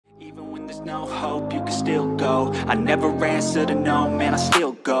there's no hope, you can still go. I never answer to no, man, I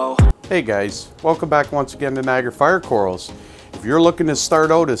still go. Hey guys, welcome back once again to Niagara Fire Corals. If you're looking to start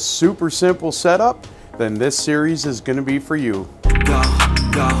out a super simple setup, then this series is going to be for you. Go,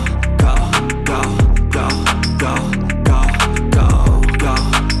 go, go, go, go, go, go, go, go, go,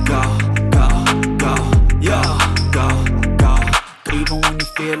 go, go, yeah, go, go. Even when you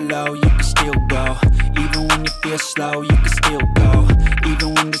feel low, you can still go. Even when you feel slow, you can still go.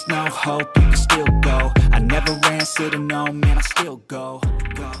 Even when there's no hope, you can still go. I never answer to no, man, I still go,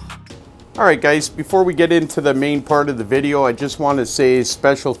 go. Alright guys, before we get into the main part of the video, I just want to say a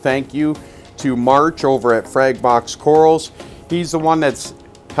special thank you to March over at Fragbox Corals. He's the one that's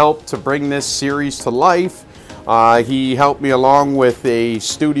helped to bring this series to life. He helped me along with a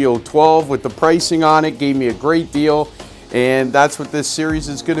Studio 12 with the pricing on it, gave me a great deal, and that's what this series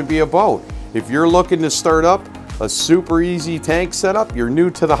is going to be about. If you're looking to start up a super easy tank setup, you're new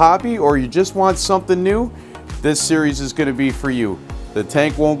to the hobby, or you just want something new, this series is going to be for you. The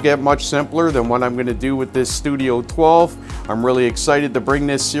tank won't get much simpler than what I'm going to do with this Studio 12. I'm really excited to bring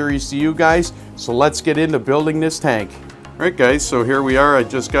this series to you guys, so let's get into building this tank. Alright guys, so here we are. I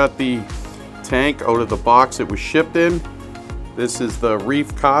just got the tank out of the box it was shipped in. This is the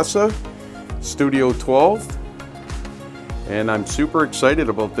Reef Casa Studio 12, and I'm super excited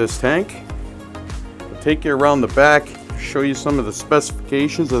about this tank. I'll take you around the back, show you some of the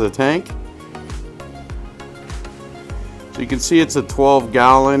specifications of the tank. So you can see it's a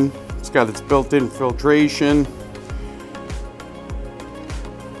 12-gallon. It's got its built-in filtration.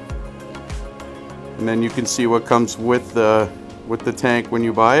 And then you can see what comes with the tank when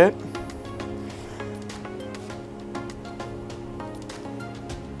you buy it.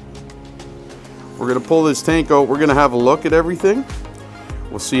 We're going to pull this tank out. We're going to have a look at everything.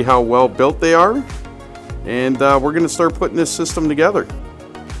 We'll see how well built they are. And we're going to start putting this system together.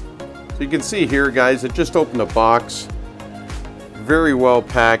 So you can see here, guys, it just opened the box. Very well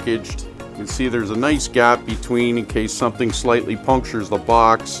packaged. You can see there's a nice gap between in case something slightly punctures the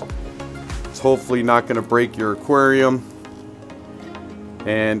box. It's hopefully not going to break your aquarium.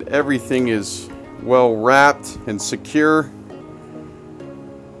 And everything is well wrapped and secure.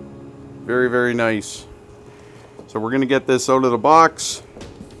 Very, very nice. So we're going to get this out of the box,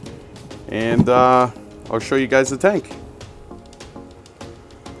 and I'll show you guys the tank.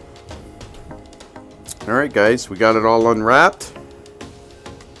 Alright guys, we got it all unwrapped.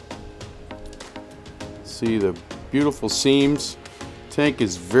 See the beautiful seams. Tank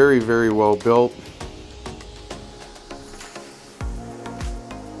is very, very well built.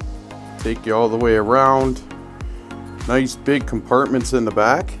 Take you all the way around. Nice big compartments in the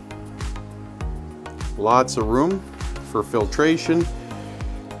back. Lots of room for filtration.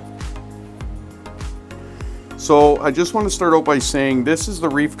 So I just want to start out by saying this is the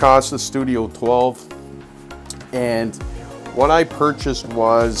Reef Casa Studio 12, and what I purchased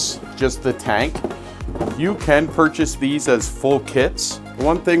was just the tank. You can purchase these as full kits.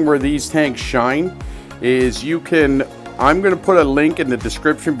 One thing where these tanks shine is you can, I'm going to put a link in the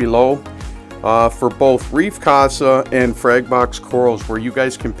description below for both Reef Casa and Fragbox Corals, where you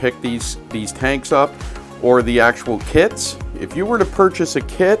guys can pick these tanks up, or the actual kits. If you were to purchase a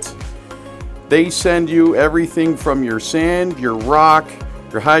kit, they send you everything from your sand, your rock,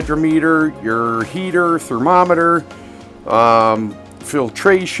 your hydrometer, your heater, thermometer,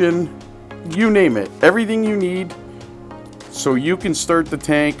 filtration, you name it, everything you need, so you can start the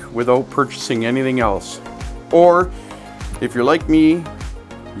tank without purchasing anything else. Or if you're like me,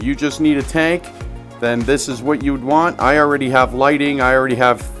 you just need a tank, then this is what you'd want. I already have lighting, I already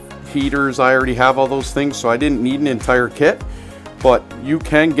have heaters, I already have all those things, so I didn't need an entire kit. But you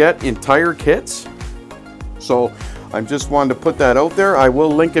can get entire kits, so I just wanted to put that out there. I will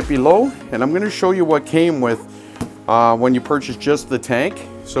link it below, and I'm going to show you what came with when you purchase just the tank.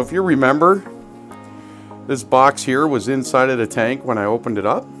 So if you remember, this box here was inside of the tank when I opened it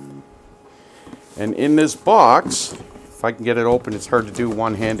up. And in this box, if I can get it open, it's hard to do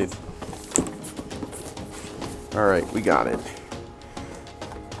one-handed. Alright, we got it.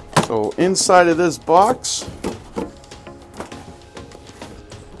 So inside of this box,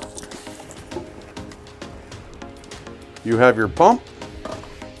 you have your pump.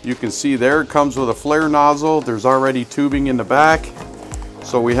 You can see there it comes with a flare nozzle. There's already tubing in the back.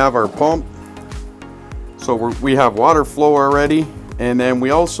 So we have our pump. So we have water flow already. And then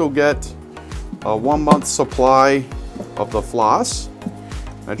we also get a 1 month supply of the floss.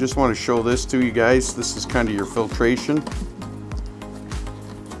 I just want to show this to you guys. This is kind of your filtration.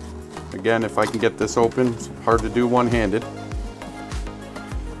 Again, if I can get this open, it's hard to do one-handed.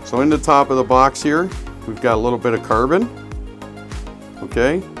 So in the top of the box here, we've got a little bit of carbon.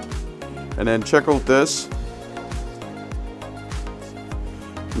 Okay, And then check out this.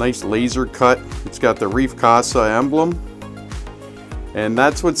 Nice laser cut. It's got the Reef Casa emblem. And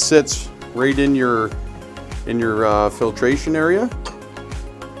that's what sits right in your filtration area.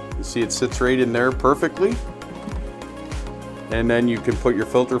 You see it sits right in there perfectly. And then you can put your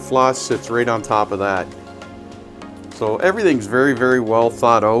filter floss, sits right on top of that. So everything's very, very well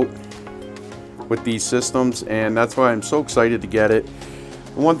thought out with these systems, and that's why I'm so excited to get it.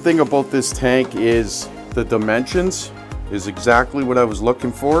 One thing about this tank is the dimensions is exactly what I was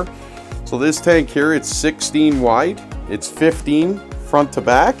looking for. So this tank here, it's 16 wide, it's 15 front to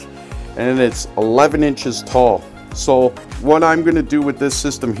back, and it's 11 inches tall. So what I'm going to do with this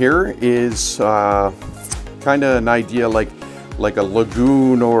system here is kind of an idea like a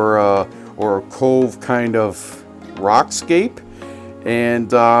lagoon or a cove kind of rockscape.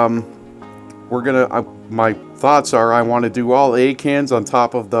 And we're gonna my thoughts are I want to do all acans on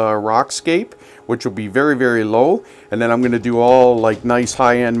top of the rockscape, which will be very, very low, and then I'm going to do all like nice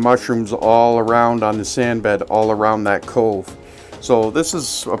high-end mushrooms all around on the sand bed all around that cove. So this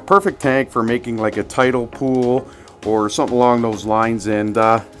is a perfect tank for making like a tidal pool or something along those lines, and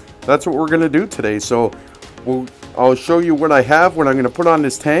that's what we're going to do today. So I'll show you what I have, what I'm going to put on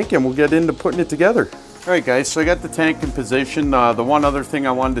this tank, and we'll get into putting it together. Alright guys, so I got the tank in position. The one other thing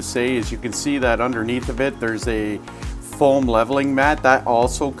I wanted to say is you can see that underneath of it there's a foam leveling mat. That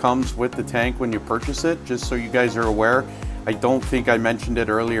also comes with the tank when you purchase it, just so you guys are aware. I don't think I mentioned it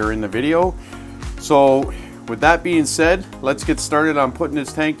earlier in the video. So with that being said, let's get started on putting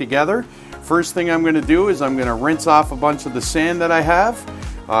this tank together. First thing I'm going to do is I'm going to rinse off a bunch of the sand that I have.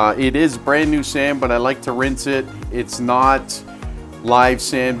 It is brand new sand, but I like to rinse it. It's not live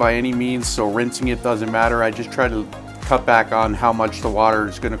sand by any means, so rinsing it doesn't matter. I just try to cut back on how much the water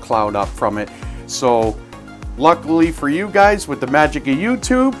is going to cloud up from it. So luckily for you guys, with the magic of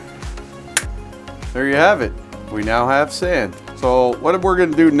YouTube, there you have it. We now have sand. So what we're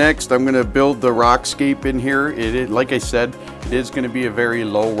going to do next, I'm going to build the rockscape in here. It is, like I said, it is going to be a very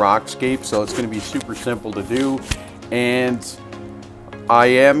low rockscape, so it's going to be super simple to do. And I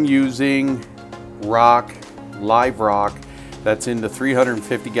am using live rock that's in the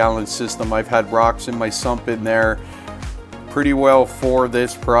 350-gallon system. I've had rocks in my sump in there pretty well for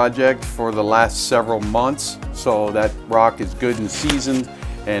this project for the last several months. So that rock is good and seasoned,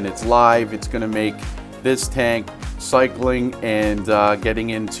 and it's live. It's going to make this tank cycling and getting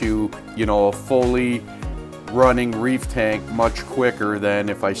into, you know, a fully running reef tank much quicker than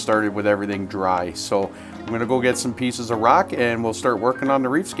if I started with everything dry. So I'm gonna go get some pieces of rock and we'll start working on the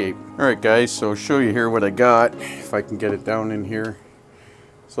reefscape. All right guys, so I'll show you here what I got, if I can get it down in here.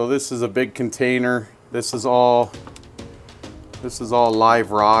 So this is a big container. This is all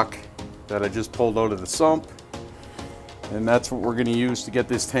live rock that I just pulled out of the sump, and that's what we're gonna use to get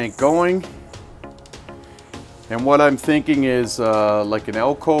this tank going. And what I'm thinking is like an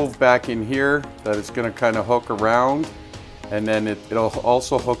alcove back in here that it's gonna kind of hook around, and then it'll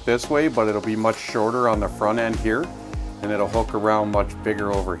also hook this way, but it'll be much shorter on the front end here, and it'll hook around much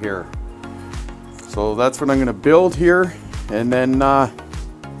bigger over here. So that's what I'm gonna build here, and then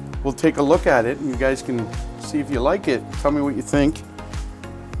we'll take a look at it, and you guys can see if you like it. Tell me what you think.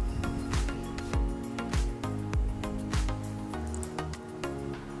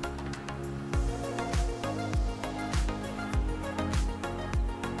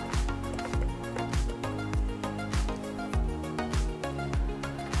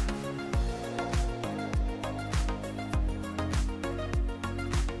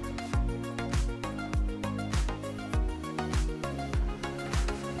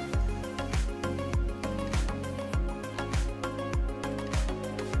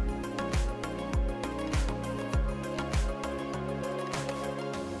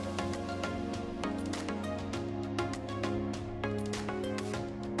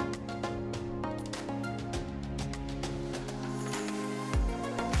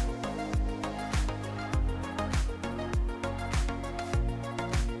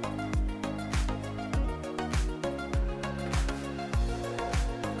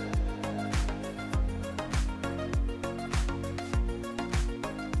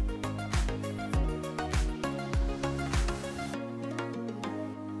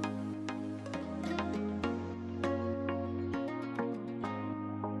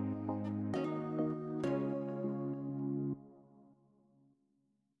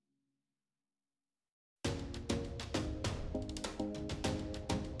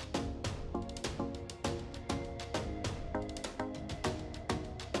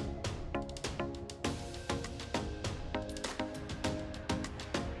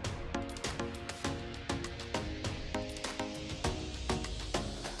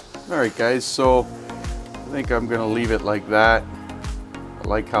 All right guys, so I think I'm gonna leave it like that. I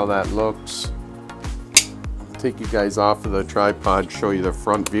like how that looks. I'll take you guys off of the tripod, show you the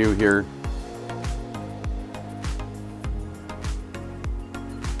front view here.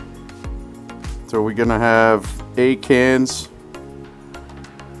 So we're gonna have cans,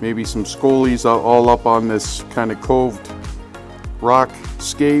 maybe some scolies all up on this kind of coved rock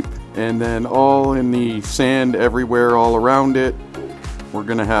scape, and then all in the sand everywhere all around it. We're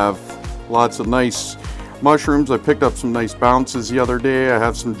gonna have lots of nice mushrooms. I picked up some nice bounces the other day. I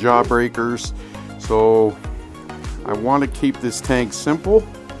have some jawbreakers. So I want to keep this tank simple,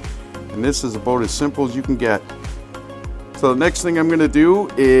 and this is about as simple as you can get. So the next thing I'm gonna do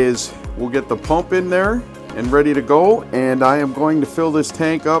is we'll get the pump in there and ready to go, and I am going to fill this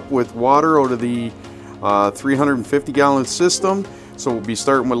tank up with water out of the 350 gallon system. So we'll be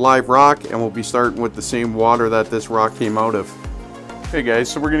starting with live rock, and we'll be starting with the same water that this rock came out of. Okay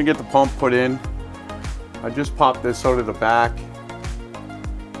guys, so we're gonna get the pump put in. I just popped this out of the back,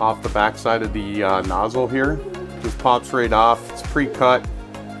 off the back side of the nozzle here. Just pops right off, it's pre-cut.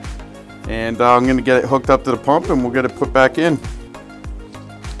 And I'm gonna get it hooked up to the pump and we'll get it put back in.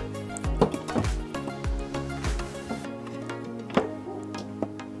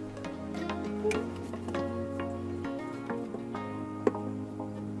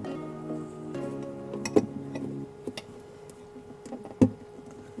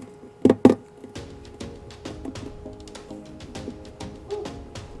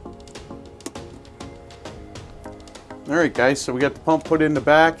 Alright guys, so we got the pump put in the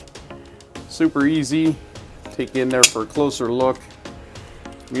back. Super easy. Take you in there for a closer look.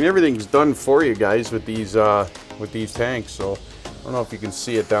 I mean, everything's done for you guys with these tanks, so I don't know if you can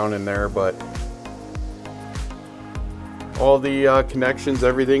see it down in there, but all the connections,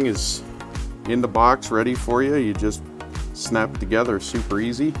 everything is in the box ready for you. You just snap it together, super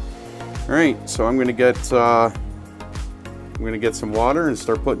easy. Alright, so I'm gonna get some water and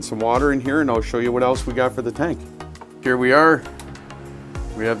start putting some water in here, and I'll show you what else we got for the tank. Here we are.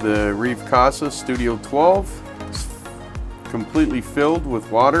 We have the Reef Casa Studio 12. It's completely filled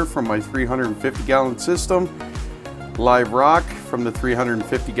with water from my 350 gallon system, live rock from the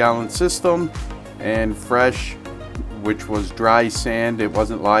 350 gallon system, and fresh, which was dry sand. It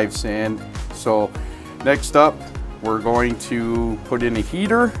wasn't live sand. So next up, we're going to put in a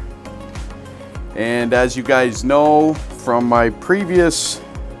heater. And as you guys know from my previous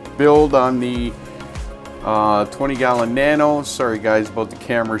build on the 20 gallon nano, sorry guys about the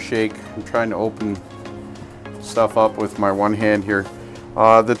camera shake, I'm trying to open stuff up with my one hand here.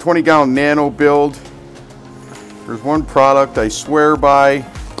 The 20 gallon nano build, there's one product I swear by,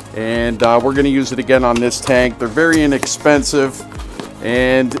 and we're going to use it again on this tank. They're very inexpensive,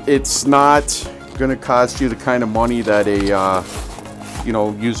 and it's not going to cost you the kind of money that a you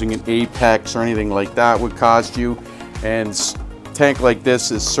know, using an Apex or anything like that would cost you. And a tank like this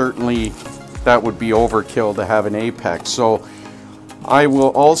is certainly, that would be overkill to have an Apex. So I will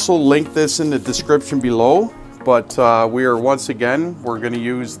also link this in the description below, but we're going to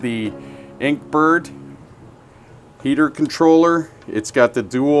use the Inkbird heater controller. It's got the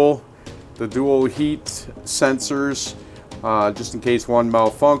dual heat sensors, just in case one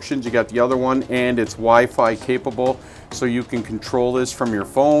malfunctions. You got the other one, and it's Wi-Fi capable, so you can control this from your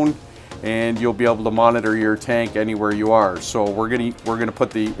phone, and you'll be able to monitor your tank anywhere you are. So we're gonna put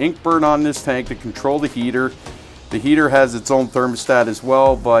the Inkbird on this tank to control the heater. The heater has its own thermostat as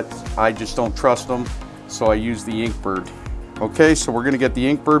well, but I just don't trust them, so I use the Inkbird. Okay, so we're gonna get the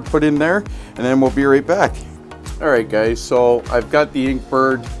Inkbird put in there, and then we'll be right back. All right guys, so I've got the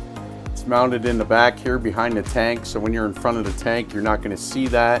Inkbird. It's mounted in the back here behind the tank, so when you're in front of the tank, you're not gonna see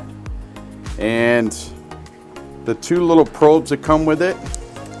that. And the two little probes that come with it,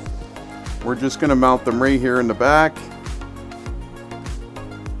 we're just going to mount them right here in the back,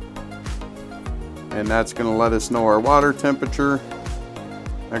 and that's going to let us know our water temperature.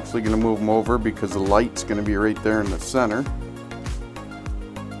 Actually going to move them over because the light's going to be right there in the center.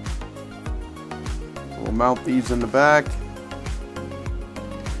 We'll mount these in the back.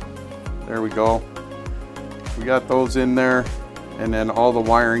 There we go. We got those in there, and then all the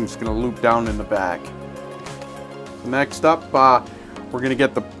wiring's going to loop down in the back. Next up, we're going to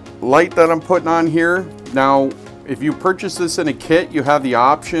get the light that I'm putting on here. Now, if you purchase this in a kit, you have the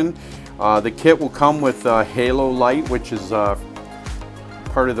option. The kit will come with a halo light, which is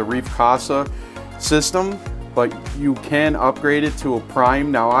part of the Reef Casa system, but you can upgrade it to a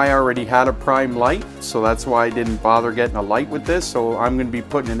prime. Now, I already had a prime light, so that's why I didn't bother getting a light with this. So I'm going to be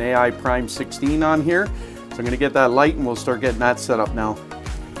putting an AI Prime 16 on here. So I'm going to get that light, and we'll start getting that set up now.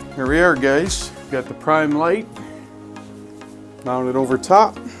 Here we are, guys. Got the prime light mounted over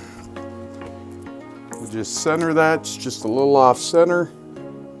top. just center that. It's just a little off center.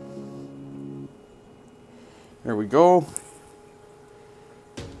 There we go.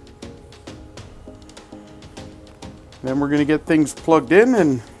 Then we're gonna get things plugged in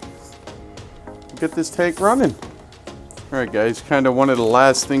and get this tank running. All right guys, kind of one of the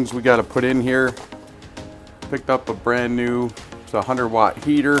last things we got to put in here. Picked up a brand new, it's a 100-watt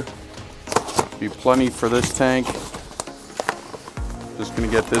heater. Be plenty for this tank. Just gonna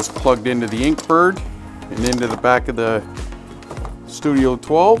get this plugged into the Inkbird and into the back of the Studio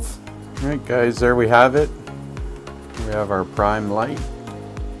 12. All right guys, there we have it. We have our prime light.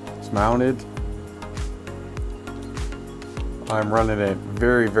 It's mounted. I'm running it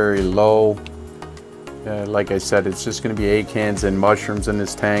very, very low. Like I said, it's just going to be acans and mushrooms in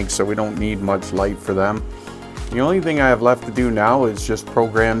this tank, so we don't need much light for them. The only thing I have left to do now is just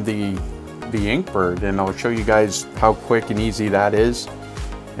program the Inkbird, and I'll show you guys how quick and easy that is,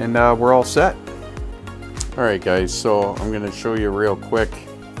 and we're all set. All right guys, so I'm going to show you real quick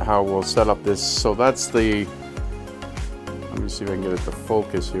how we'll set up this. So that's the, let me see if I can get it to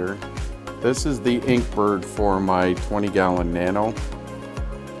focus here. This is the Inkbird for my 20-gallon Nano.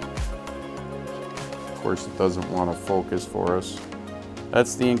 Of course, it doesn't want to focus for us.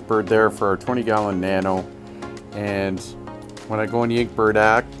 That's the Inkbird there for our 20-gallon Nano. And when I go in the Inkbird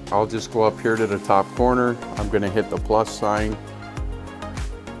app, I'll just go up here to the top corner. I'm going to hit the plus sign.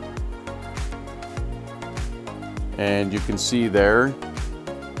 And you can see there,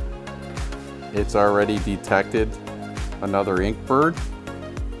 it's already detected another Inkbird.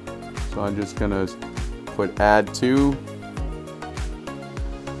 So I'm just going to put add to.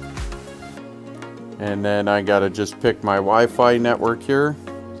 And then I got to just pick my Wi-Fi network here.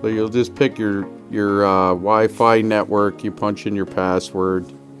 So you'll just pick your Wi-Fi network, you punch in your password.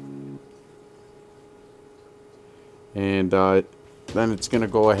 And then it's going to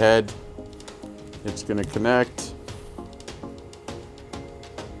go ahead, it's going to connect.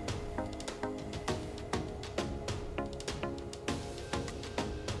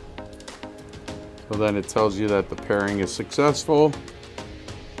 So then it tells you that the pairing is successful.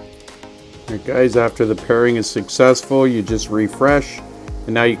 Alright guys, after the pairing is successful, you just refresh,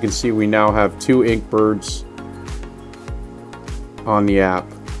 and now you can see we now have 2 Inkbirds on the app.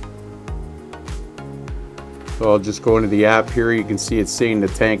 So I'll just go into the app here. You can see it's saying the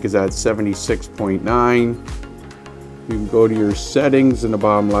tank is at 76.9. You can go to your settings in the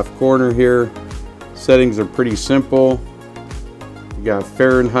bottom left corner here. Settings are pretty simple. You got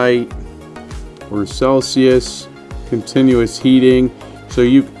Fahrenheit or Celsius, continuous heating. So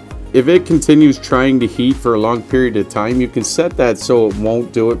if it continues trying to heat for a long period of time, you can set that so it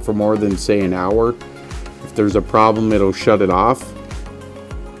won't do it for more than, say, an hour. If there's a problem, it'll shut it off.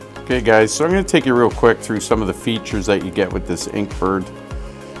 Okay guys, so I'm going to take you real quick through some of the features that you get with this Inkbird.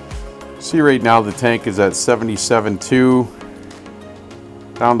 See right now the tank is at 77.2.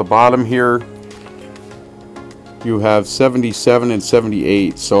 Down the bottom here, you have 77 and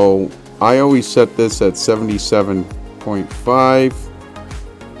 78. So I always set this at 77.5.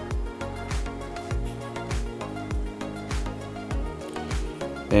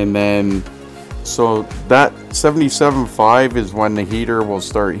 And then, so that 77.5 is when the heater will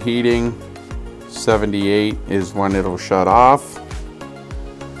start heating. 78 is when it'll shut off.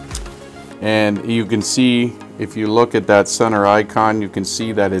 And you can see, if you look at that center icon, you can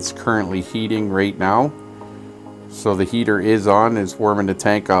see that it's currently heating right now. So the heater is on, it's warming the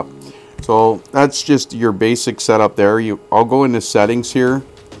tank up. So that's just your basic setup there. I'll go into settings here.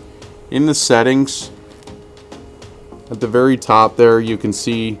 In the settings, at the very top there, you can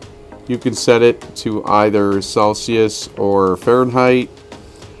see you can set it to either Celsius or Fahrenheit.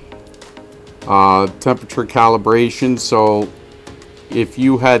 Temperature calibration, so if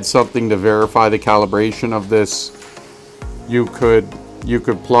you had something to verify the calibration of this, you could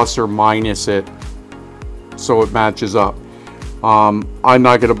plus or minus it so it matches up. I'm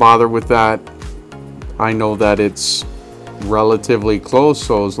not going to bother with that. I know that it's relatively close,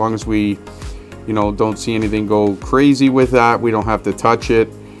 so as long as we don't see anything go crazy with that, we don't have to touch it.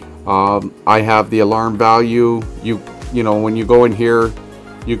 I have the alarm value. You know, when you go in here,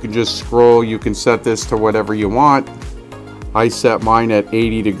 you can just scroll. You can set this to whatever you want. I set mine at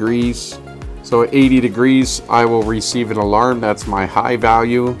 80 degrees. So at 80 degrees, I will receive an alarm. That's my high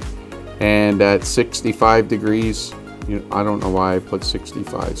value. And at 65 degrees, I don't know why I put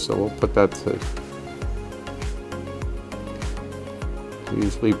 65, so we'll put that to,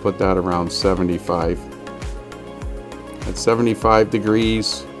 usually put that around 75. At 75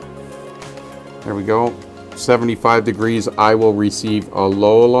 degrees, there we go, 75 degrees, I will receive a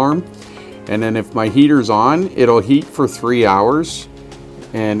low alarm. And then if my heater's on, it'll heat for 3 hours.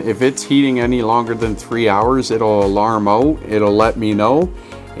 and if it's heating any longer than 3 hours, it'll alarm out, it'll let me know,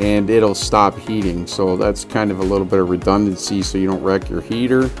 and it'll stop heating. So that's kind of a little bit of redundancy so you don't wreck your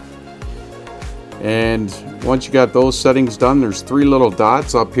heater. And once you got those settings done, there's 3 little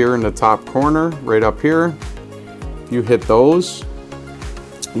dots up here in the top corner, right up here. If you hit those,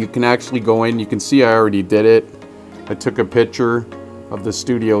 you can actually go in. You can see I already did it. I took a picture of the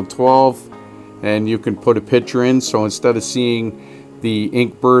Studio 12, and you can put a picture in. So instead of seeing the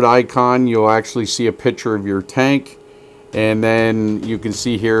Inkbird icon, you'll actually see a picture of your tank. And then you can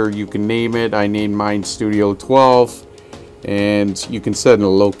see here, you can name it. I named mine Studio 12. And you can set in a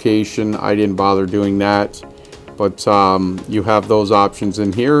location. I didn't bother doing that, but you have those options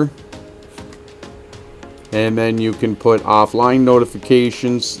in here. And then you can put offline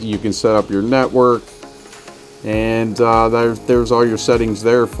notifications. You can set up your network, and there's all your settings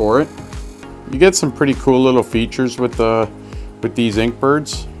there for it. You get some pretty cool little features with these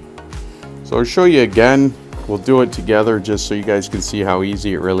Inkbirds. So I'll show you again. We'll do it together just so you guys can see how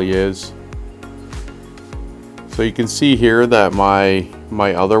easy it really is. So you can see here that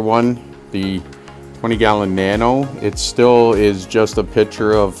my other one, the 20-gallon Nano, it still is just a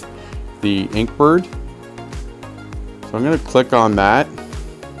picture of the Inkbird. So I'm going to click on that,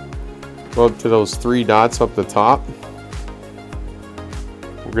 go up to those 3 dots up the top.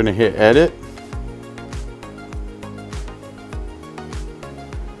 We're going to hit edit.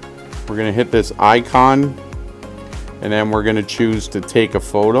 We're going to hit this icon, and then we're going to choose to take a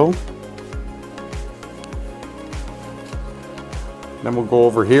photo. Then we'll go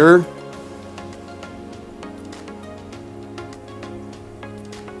over here.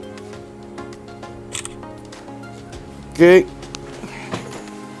 Okay.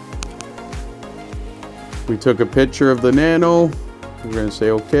 We took a picture of the Nano. We're going to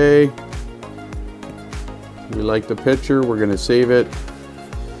say okay. We like the picture. We're going to save it.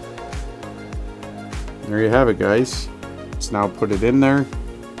 There you have it, guys. Let's now put it in there.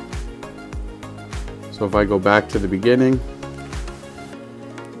 So if I go back to the beginning,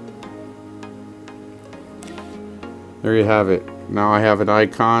 there you have it. Now I have an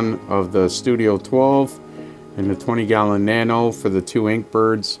icon of the Studio 12 and the 20-gallon Nano for the 2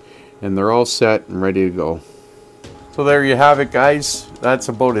 Inkbirds, and they're all set and ready to go. So there you have it, guys. That's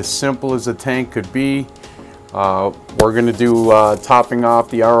about as simple as a tank could be. We're going to do topping off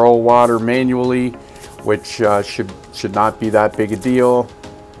the RO water manually, which should not be that big a deal.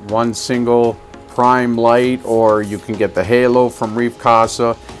 One single prime light, or you can get the Halo from Reef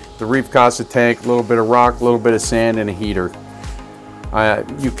Casa. The Reef Casa tank, a little bit of rock, a little bit of sand, and a heater.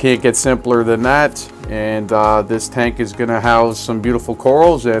 You can't get simpler than that. And this tank is going to house some beautiful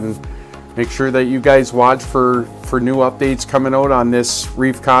corals, and make sure that you guys watch for new updates coming out on this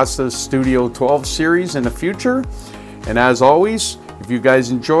Reef Casa Studio 12 series in the future. And as always, if you guys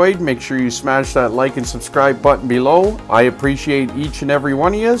enjoyed, make sure you smash that like and subscribe button below. I appreciate each and every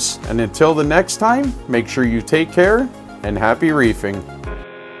one of you. And until the next time, make sure you take care and happy reefing.